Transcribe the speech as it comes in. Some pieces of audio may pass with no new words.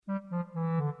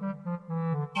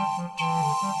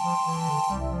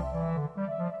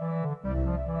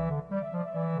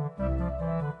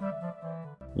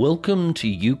Welcome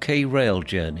to UK Rail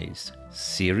Journeys,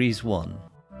 Series 1.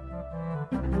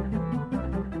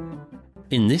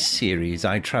 In this series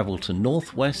I travel to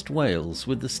North West Wales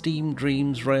with the Steam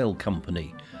Dreams Rail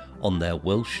Company on their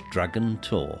Welsh Dragon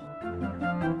Tour.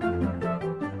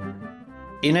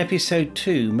 In Episode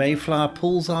 2, Mayflower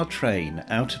pulls our train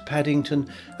out of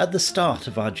Paddington at the start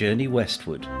of our journey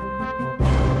westward.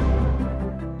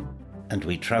 And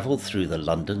we travel through the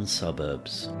London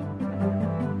suburbs.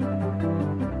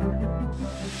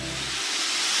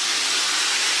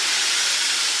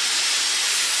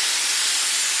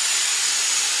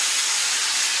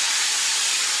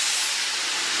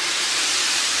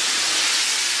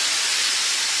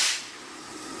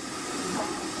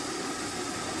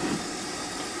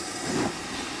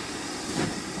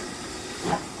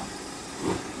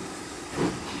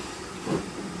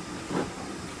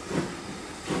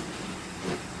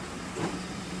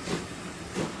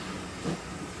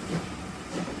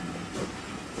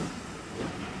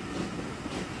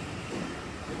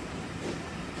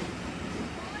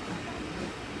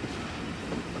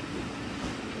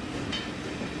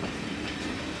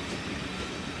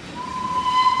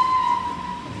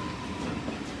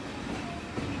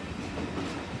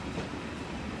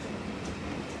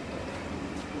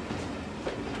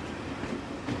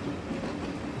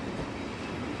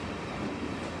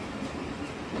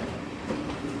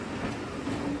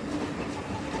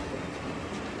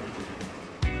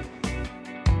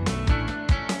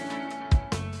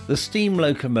 The steam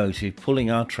locomotive pulling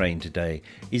our train today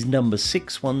is number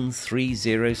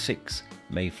 61306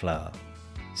 Mayflower.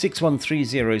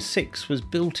 61306 was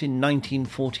built in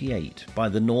 1948 by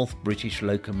the North British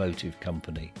Locomotive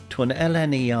Company to an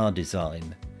LNER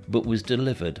design, but was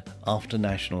delivered after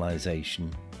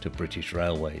nationalisation to British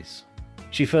Railways.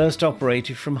 She first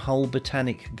operated from Hull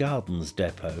Botanic Gardens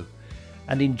depot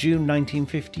and in June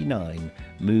 1959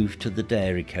 moved to the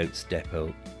Dairycoats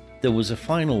depot. There was a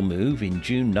final move in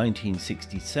June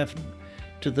 1967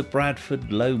 to the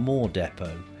Bradford Low Moor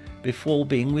depot before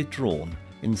being withdrawn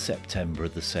in September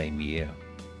of the same year.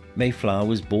 Mayflower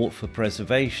was bought for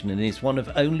preservation and is one of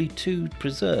only 2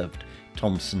 preserved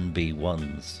Thomson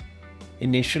B1s.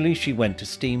 Initially she went to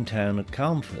Steamtown at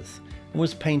Carnforth and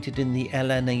was painted in the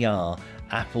LNER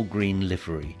apple green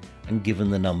livery and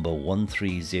given the number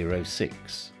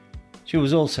 1306. She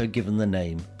was also given the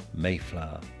name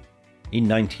Mayflower. In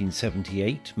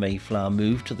 1978, Mayflower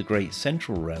moved to the Great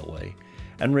Central Railway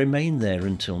and remained there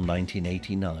until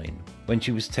 1989, when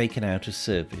she was taken out of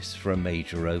service for a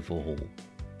major overhaul.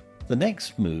 The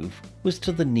next move was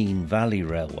to the Nene Valley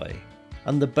Railway,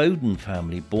 and the Bowden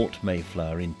family bought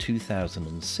Mayflower in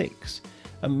 2006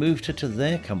 and moved her to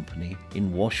their company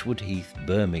in Washwood Heath,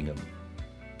 Birmingham.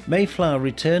 Mayflower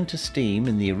returned to steam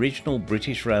in the original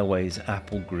British Railways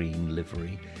apple green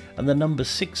livery and the number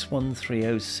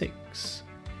 61306,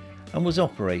 and was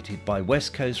operated by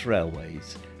West Coast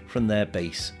Railways from their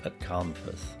base at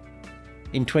Carnforth.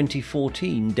 In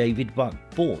 2014, David Buck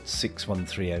bought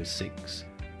 61306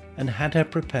 and had her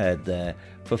prepared there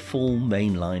for full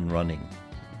mainline running.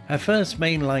 Her first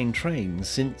mainline train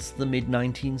since the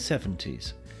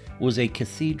mid-1970s was a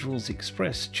Cathedrals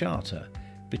Express charter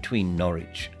between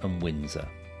Norwich and Windsor.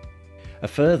 A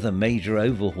further major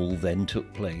overhaul then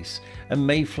took place and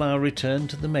Mayflower returned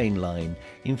to the main line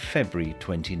in February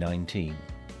 2019.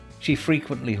 She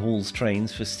frequently hauls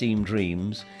trains for Steam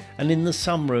Dreams, and in the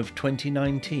summer of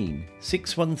 2019,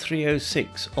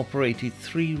 61306 operated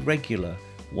 3 regular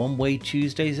one-way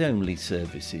Tuesdays only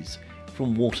services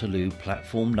from Waterloo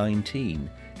Platform 19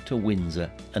 to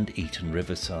Windsor and Eton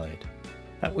Riverside.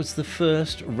 That was the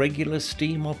first regular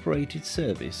steam-operated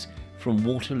service from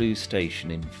Waterloo Station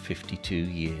in 52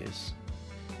 years.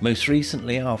 Most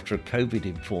recently, after a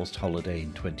COVID-enforced holiday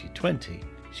in 2020,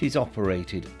 she's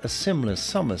operated a similar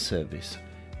summer service,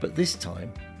 but this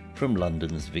time from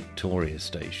London's Victoria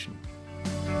Station.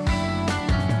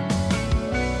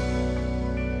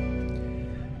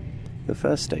 The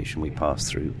first station we pass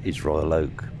through is Royal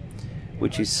Oak,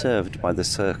 which is served by the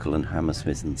Circle and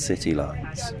Hammersmith and City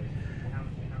lines.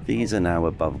 These are now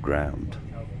above ground.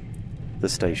 The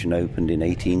station opened in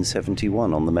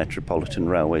 1871 on the Metropolitan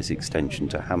Railway's extension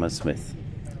to Hammersmith.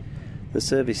 The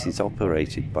services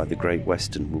operated by the Great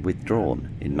Western were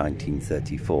withdrawn in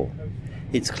 1934.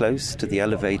 It's close to the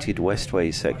elevated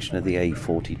Westway section of the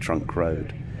A40 Trunk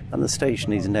Road, and the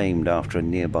station is named after a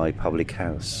nearby public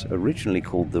house, originally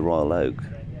called the Royal Oak,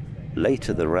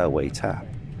 later the Railway Tap,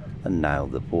 and now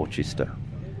the Porchester.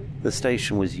 The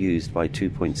station was used by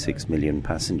 2.6 million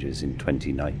passengers in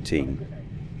 2019.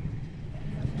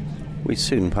 We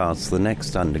soon passed the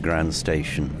next underground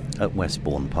station at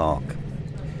Westbourne Park.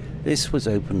 This was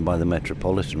opened by the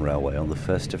Metropolitan Railway on the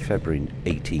 1st of February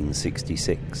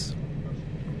 1866.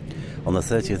 On the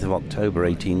 30th of October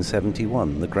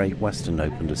 1871, the Great Western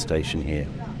opened a station here.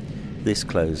 This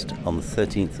closed on the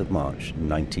 13th of March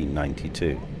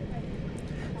 1992.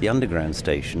 The underground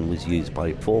station was used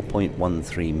by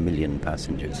 4.13 million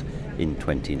passengers in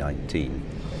 2019.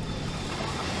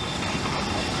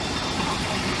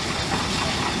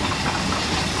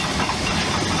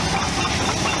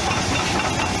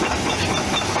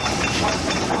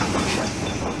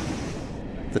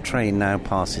 The train now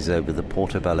passes over the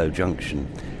Portobello Junction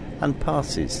and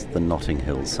passes the Notting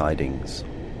Hill sidings.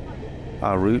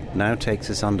 Our route now takes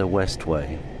us under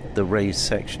Westway, the raised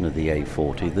section of the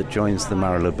A40 that joins the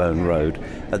Marylebone Road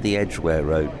at the Edgware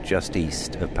Road just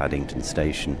east of Paddington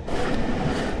Station.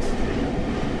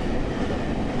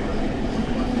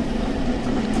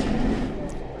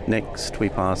 Next we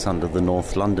pass under the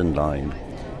North London line,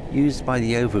 used by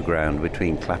the overground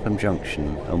between Clapham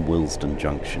Junction and Willesden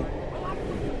Junction.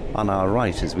 On our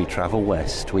right as we travel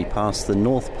west, we pass the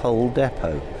North Pole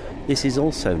Depot. This is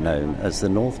also known as the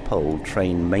North Pole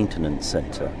Train Maintenance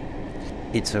Centre.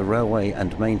 It's a railway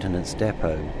and maintenance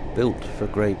depot built for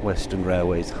Great Western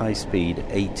Railway's high-speed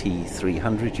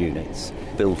AT300 units,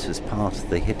 built as part of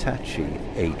the Hitachi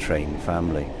A-train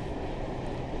family.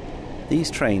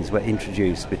 These trains were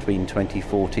introduced between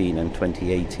 2014 and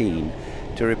 2018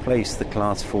 to replace the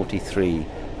Class 43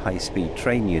 high-speed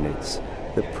train units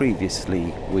that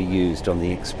previously were used on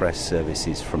the express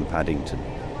services from Paddington.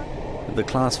 The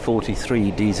Class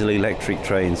 43 diesel-electric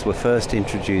trains were first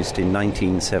introduced in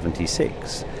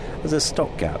 1976 as a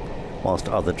stopgap whilst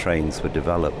other trains were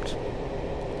developed.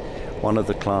 One of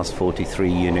the Class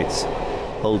 43 units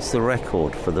holds the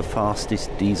record for the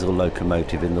fastest diesel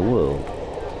locomotive in the world,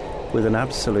 with an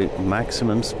absolute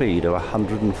maximum speed of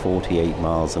 148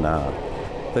 miles an hour.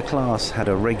 The class had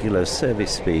a regular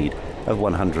service speed of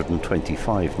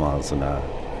 125 miles an hour.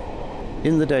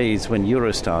 In the days when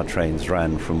Eurostar trains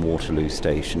ran from Waterloo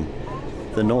Station,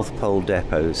 the North Pole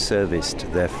Depot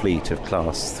serviced their fleet of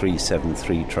Class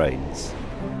 373 trains.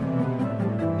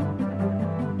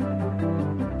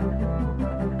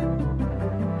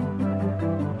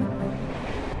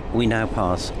 We now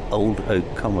pass Old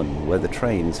Oak Common, where the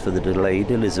trains for the delayed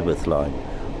Elizabeth line,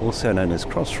 also known as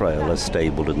Crossrail, are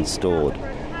stabled and stored.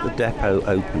 The depot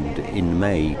opened in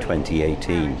May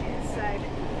 2018.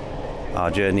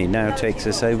 Our journey now takes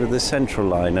us over the Central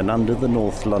Line and under the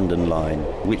North London Line,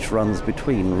 which runs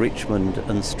between Richmond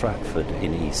and Stratford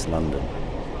in East London.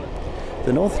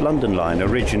 The North London Line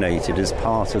originated as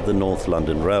part of the North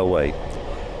London Railway.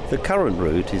 The current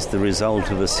route is the result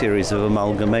of a series of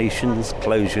amalgamations,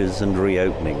 closures and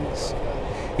reopenings.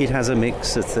 It has a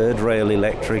mix of third rail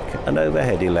electric and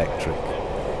overhead electric.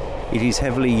 It is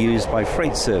heavily used by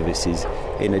freight services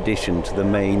in addition to the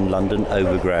main London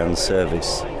Overground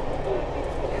service.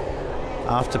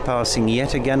 After passing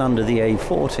yet again under the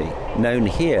A40, known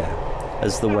here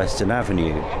as the Western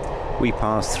Avenue, we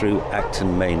pass through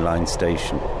Acton Mainline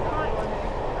Station.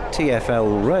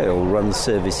 TfL Rail runs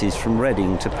services from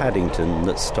Reading to Paddington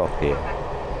that stop here.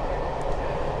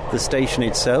 The station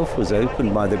itself was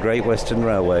opened by the Great Western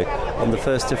Railway on the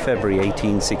 1st of February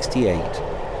 1868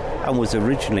 and was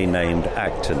originally named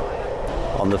Acton.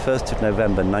 On the 1st of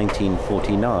November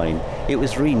 1949, it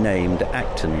was renamed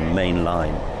Acton Main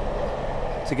Line.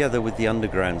 Together with the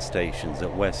underground stations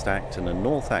at West Acton and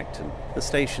North Acton, the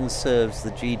station serves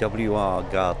the GWR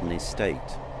Garden Estate.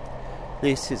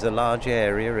 This is a large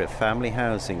area of family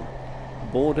housing,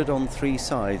 bordered on three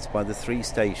sides by the three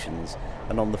stations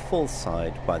and on the fourth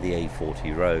side by the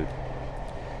A40 road.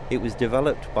 It was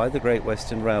developed by the Great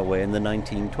Western Railway in the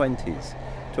 1920s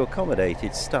to accommodate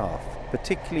its staff,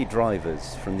 particularly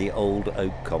drivers from the old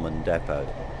Oak Common depot.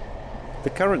 The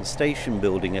current station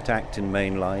building at Acton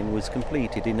Main Line was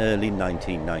completed in early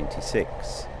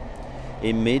 1996.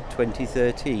 In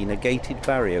mid-2013, a gated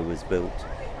barrier was built,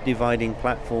 dividing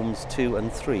platforms 2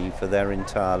 and 3 for their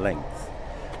entire length.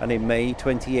 And in May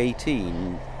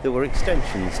 2018, there were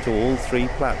extensions to all 3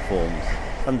 platforms,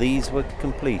 and these were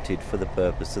completed for the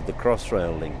purpose of the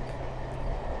Crossrail link.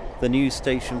 The new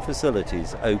station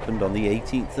facilities opened on the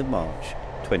 18th of March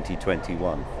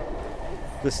 2021.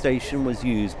 The station was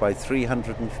used by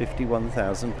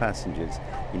 351,000 passengers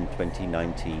in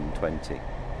 2019-20.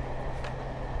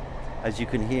 As you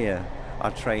can hear, our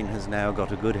train has now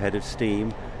got a good head of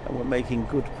steam and we're making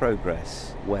good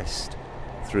progress west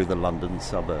through the London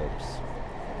suburbs.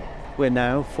 We're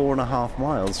now 4.5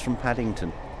 miles from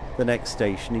Paddington. The next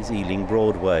station is Ealing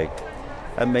Broadway.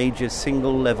 a major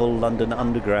single-level London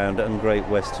Underground and Great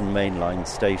Western Main Line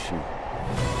station.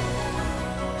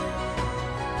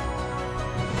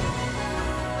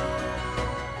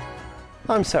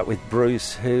 I'm sat with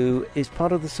Bruce, who is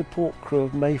part of the support crew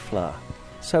of Mayflower.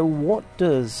 So what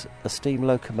does a steam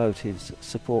locomotive's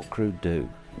support crew do?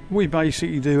 We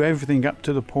basically do everything up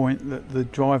to the point that the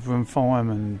driver and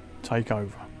fireman take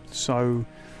over. So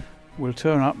we'll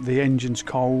turn up, the engine's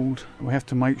cold, we have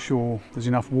to make sure there's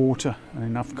enough water and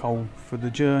enough coal for the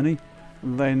journey.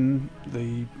 Then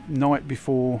the night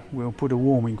before we'll put a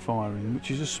warming fire in, which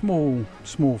is a small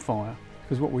fire,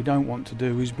 because what we don't want to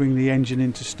do is bring the engine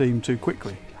into steam too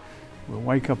quickly. We'll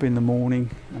wake up in the morning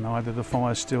and either the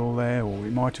fire's still there or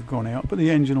it might have gone out, but the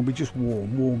engine will be just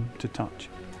warm to touch.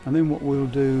 And then what we'll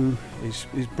do is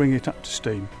bring it up to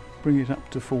steam, bring it up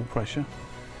to full pressure,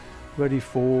 ready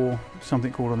for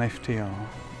something called an FTR,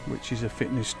 which is a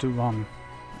fitness to run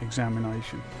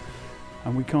examination.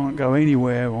 And we can't go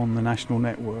anywhere on the national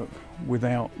network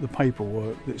without the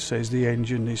paperwork that says the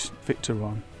engine is fit to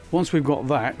run. Once we've got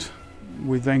that,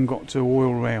 we've then got to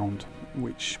oil round,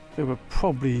 which they were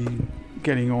probably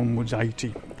getting onwards 80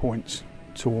 points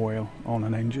to oil on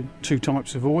an engine. Two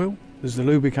types of oil. There's the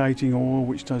lubricating oil,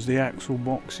 which does the axle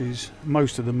boxes,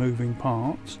 most of the moving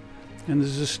parts. And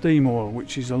there's the steam oil,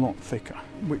 which is a lot thicker,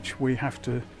 which we have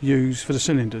to use for the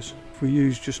cylinders. If we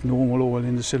use just normal oil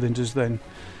in the cylinders, then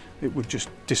it would just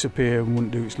disappear and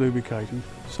wouldn't do its lubricating.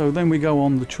 So then we go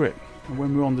on the trip. And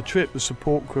when we're on the trip, the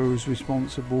support crew is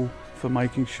responsible for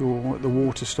making sure that the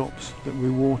water stops, that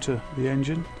we water the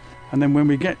engine. And then when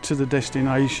we get to the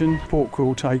destination, support crew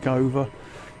will take over.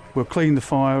 We'll clean the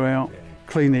fire out,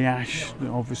 clean the ash.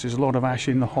 Obviously there's a lot of ash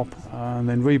in the hop, and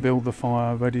then rebuild the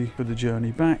fire ready for the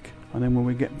journey back. And then when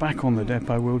we get back on the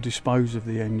depot, we'll dispose of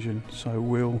the engine. So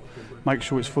we'll make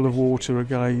sure it's full of water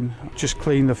again, just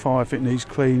clean the fire if it needs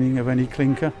cleaning of any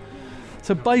clinker.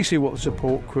 So basically what the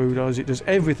support crew does, it does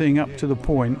everything up to the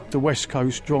point the West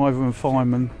Coast driver and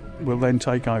fireman will then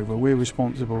take over. We're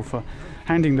responsible for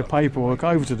handing the paperwork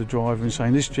over to the driver and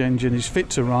saying this engine is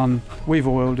fit to run, we've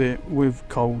oiled it, we've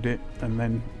coaled it, and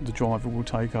then the driver will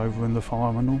take over and the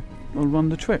fireman will run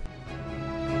the trip.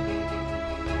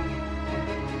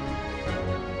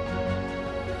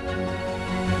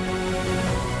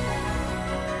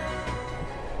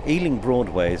 Ealing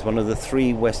Broadway is one of the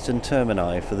 3 western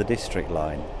termini for the District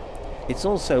Line. It's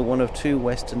also one of 2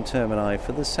 western termini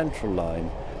for the Central Line.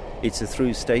 It's a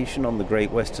through station on the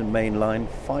Great Western Main Line,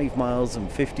 5 miles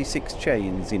and 56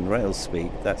 chains in rail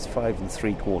speak, that's 5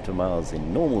 3/4 miles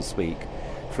in normal speak,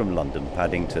 from London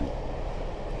Paddington.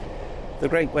 The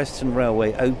Great Western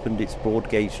Railway opened its broad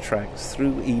gauge tracks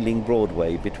through Ealing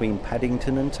Broadway between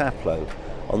Paddington and Taplow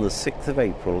on the 6th of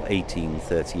April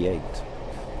 1838.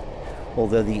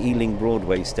 Although the Ealing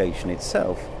Broadway station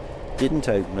itself didn't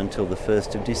open until the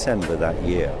 1st of December that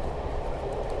year.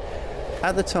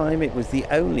 At the time, it was the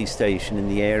only station in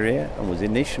the area and was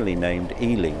initially named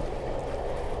Ealing.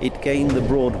 It gained the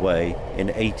Broadway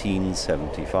in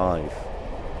 1875.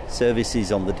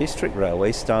 Services on the District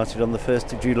Railway started on the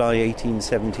 1st of July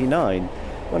 1879,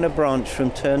 when a branch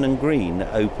from Turnham Green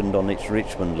opened on its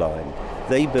Richmond line.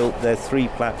 They built their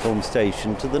 3-platform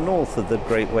station to the north of the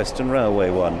Great Western Railway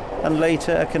one, and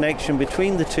later a connection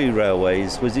between the 2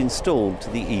 railways was installed to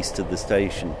the east of the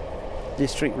station.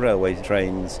 District Railway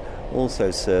trains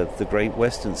also served the Great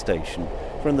Western Station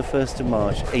from the 1st of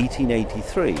March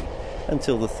 1883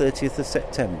 until the 30th of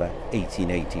September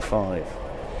 1885.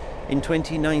 In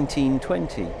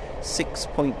 2019-20,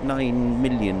 6.9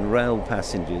 million rail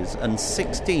passengers and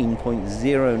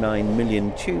 16.09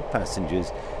 million tube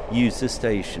passengers used the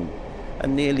station,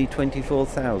 and nearly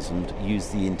 24,000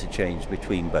 used the interchange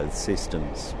between both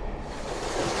systems.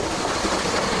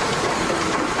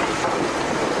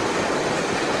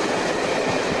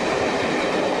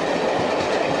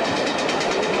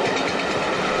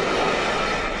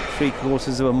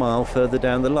 Three-quarters of a mile further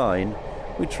down the line,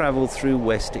 we travel through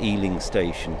West Ealing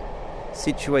Station,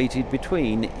 situated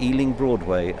between Ealing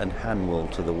Broadway and Hanwell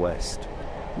to the west.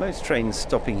 Most trains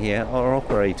stopping here are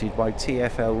operated by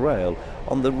TfL Rail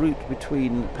on the route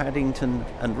between Paddington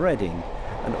and Reading,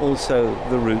 and also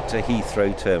the route to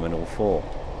Heathrow Terminal 4.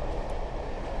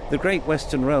 The Great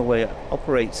Western Railway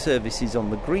operates services on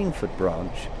the Greenford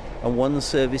branch, and 1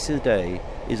 service a day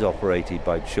is operated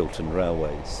by Chiltern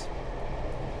Railways.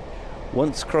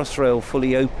 Once Crossrail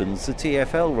fully opens, the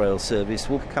TfL rail service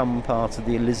will become part of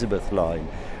the Elizabeth line,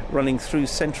 running through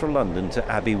central London to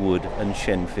Abbey Wood and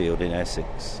Shenfield in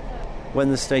Essex. When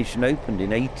the station opened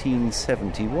in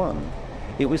 1871,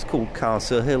 it was called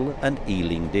Castle Hill and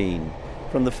Ealing Dean.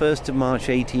 From the 1st of March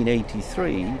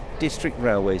 1883, district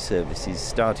railway services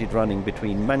started running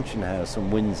between Mansion House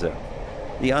and Windsor.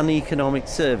 The uneconomic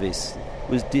service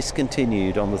was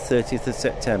discontinued on the 30th of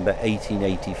September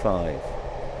 1885.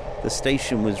 The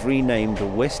station was renamed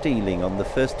West Ealing on the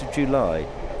 1st of July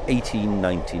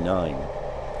 1899.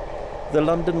 The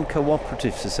London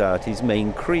Cooperative Society's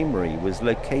main creamery was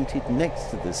located next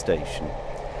to the station,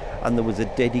 and there was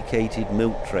a dedicated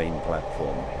milk train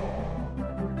platform.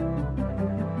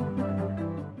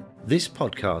 This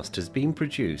podcast has been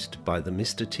produced by the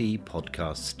Mr. T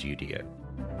Podcast Studio.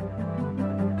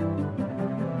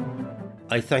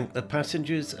 I thank the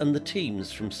passengers and the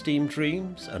teams from Steam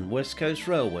Dreams and West Coast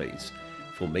Railways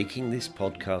for making this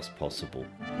podcast possible.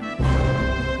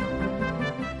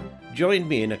 Join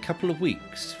me in a couple of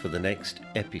weeks for the next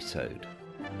episode.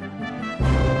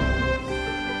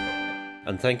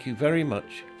 And thank you very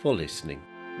much for listening.